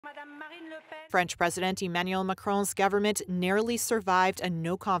French President Emmanuel Macron's government narrowly survived a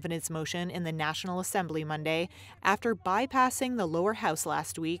no-confidence motion in the National Assembly Monday after bypassing the lower house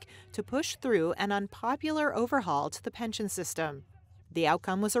last week to push through an unpopular overhaul to the pension system. The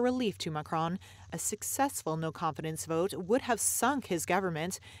outcome was a relief to Macron. A successful no-confidence vote would have sunk his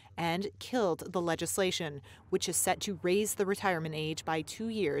government and killed the legislation, which is set to raise the retirement age by 2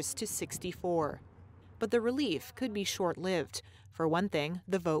 years to 64. But the relief could be short-lived. For one thing,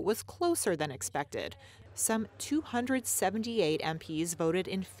 the vote was closer than expected. Some 278 MPs voted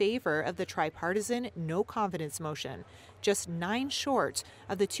in favor of the tripartisan no-confidence motion, just 9 short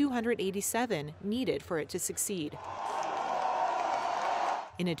of the 287 needed for it to succeed.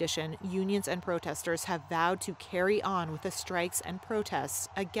 In addition, unions and protesters have vowed to carry on with the strikes and protests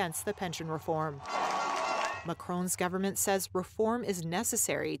against the pension reform. Macron's government says reform is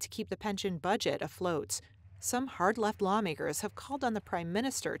necessary to keep the pension budget afloat. Some hard-left lawmakers have called on the Prime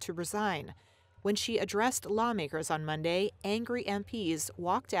Minister to resign. When she addressed lawmakers on Monday, angry MPs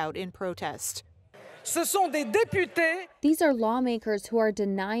walked out in protest. These are lawmakers who are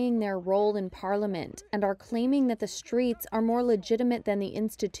denying their role in Parliament and are claiming that the streets are more legitimate than the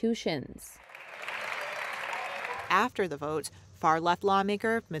institutions. After the vote, far-left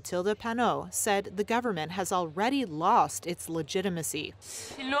lawmaker Mathilde Panot said the government has already lost its legitimacy.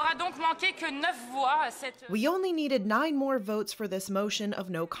 We only needed 9 more votes for this motion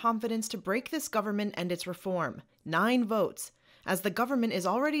of no confidence to break this government and its reform. 9 votes. As the government is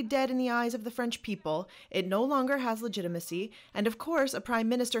already dead in the eyes of the French people, it no longer has legitimacy, and of course a prime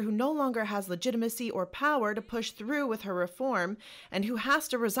minister who no longer has legitimacy or power to push through with her reform, and who has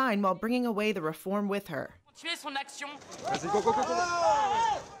to resign while bringing away the reform with her.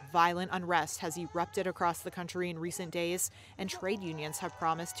 Violent unrest has erupted across the country in recent days, and trade unions have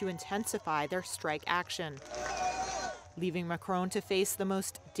promised to intensify their strike action, leaving Macron to face the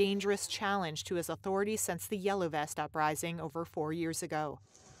most dangerous challenge to his authority since the Yellow Vest uprising over 4 years ago.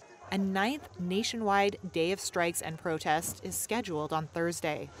 A 9th nationwide day of strikes and protests is scheduled on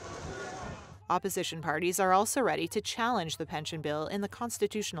Thursday. Opposition parties are also ready to challenge the pension bill in the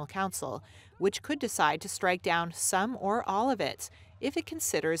Constitutional Council, which could decide to strike down some or all of it if it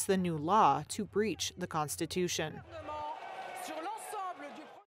considers the new law to breach the Constitution.